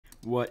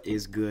What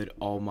is good,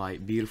 all my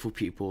beautiful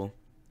people?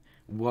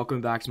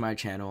 Welcome back to my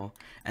channel,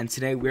 and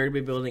today we're going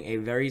to be building a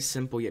very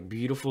simple yet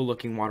beautiful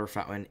looking water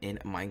fountain in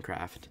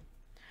Minecraft.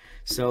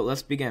 So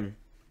let's begin.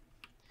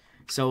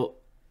 So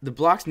the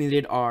blocks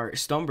needed are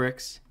stone brick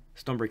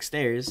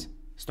stairs,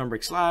 stone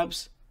brick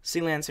slabs,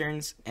 sea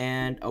lanterns,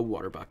 and a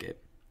water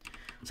bucket.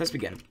 So let's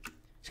begin.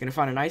 Just going to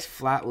find a nice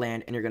flat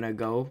land, and you're going to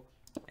go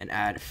and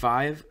add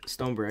 5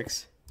 stone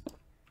bricks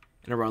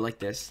in a row like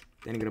this.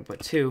 Then you're going to put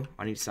 2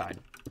 on each side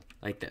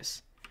like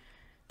this.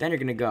 Then you're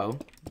going to go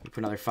and put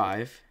another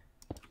 5,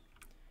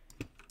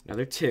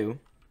 another 2,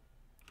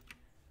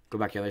 go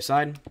back to the other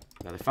side,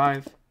 another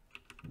 5,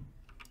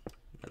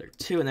 another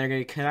 2, and then you're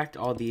going to connect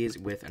all these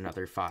with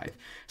another 5.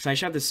 So I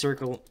should have this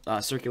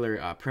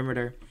circular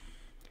perimeter.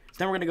 So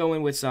then we're going to go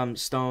in with some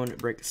stone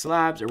brick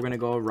slabs, or we're going to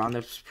go around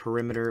this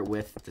perimeter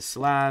with the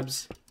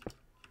slabs.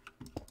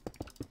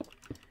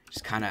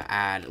 Just kind of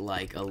add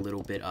like a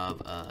little bit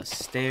of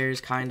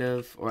stairs, kind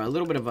of, or a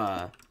little bit of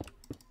a,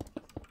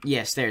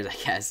 yeah, stairs, I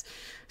guess.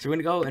 So we're going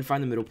to go and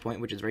find the middle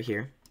point, which is right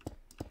here.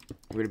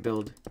 We're going to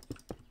build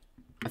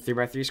a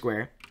 3x3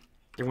 square.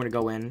 Then we're going to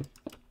go in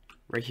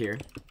right here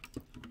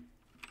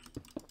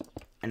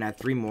and add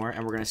 3 more,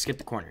 and we're going to skip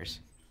the corners.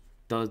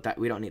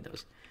 We don't need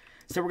those.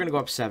 So we're going to go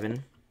up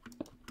 7.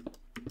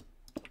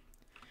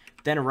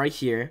 Then right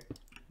here,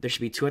 there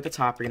should be 2 at the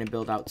top. We're going to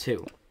build out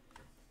 2.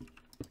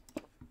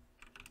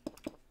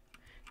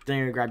 Then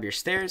you're going to grab your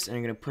stairs, and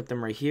you're going to put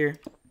them right here.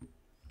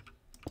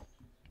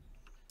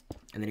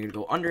 And then you're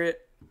going to go under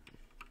it.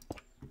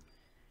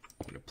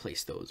 I'm going to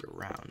place those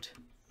around.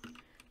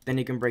 Then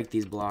you can break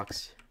these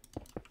blocks.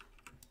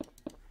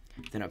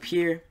 Then up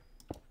here,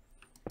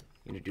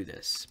 you're going to do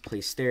this.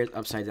 Place stairs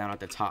upside down at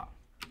the top.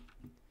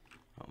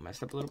 Oh,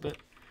 messed up a little bit.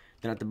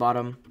 Then at the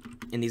bottom,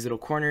 in these little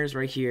corners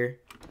right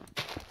here,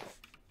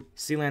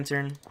 sea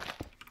lantern,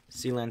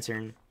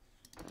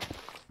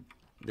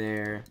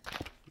 there,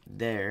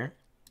 there.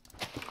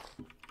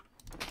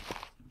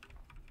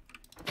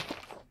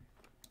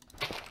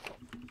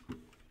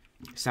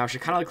 So now it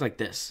should kind of look like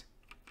this.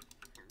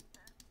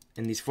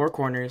 In these 4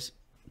 corners.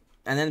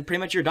 And then pretty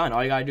much you're done.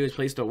 All you gotta do is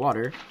place the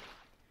water.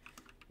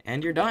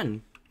 And you're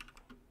done.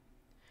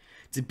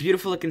 It's a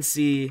beautiful looking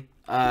sea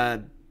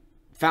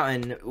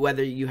fountain,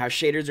 whether you have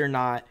shaders or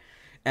not.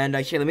 And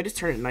here, let me just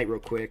turn it at night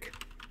real quick.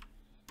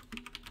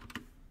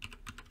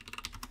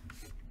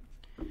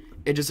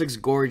 It just looks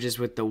gorgeous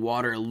with the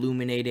water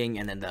illuminating,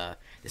 and then the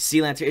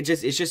sea lantern.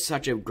 It's just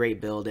such a great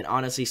build, and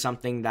honestly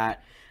something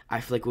that I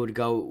feel like would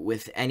go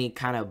with any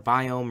kind of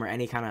biome or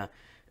any kind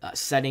of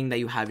setting that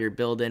you have your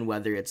build in,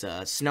 whether it's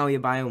a snowy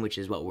biome, which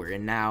is what we're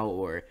in now,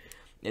 or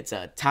it's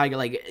a tiger,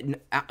 like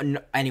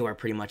anywhere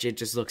pretty much. It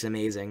just looks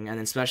amazing, and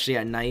especially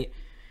at night.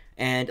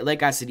 And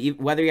like I said,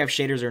 whether you have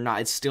shaders or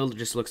not, it still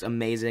just looks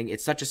amazing.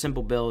 It's such a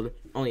simple build,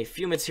 only a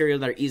few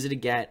materials that are easy to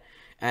get,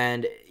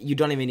 and you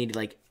don't even need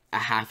like a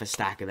half a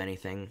stack of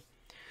anything.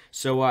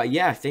 So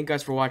yeah, thank you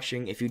guys for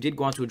watching. If you did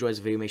go on to enjoy this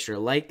video, make sure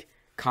to like,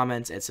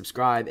 comment, and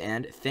subscribe,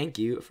 and thank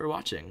you for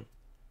watching.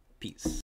 Peace.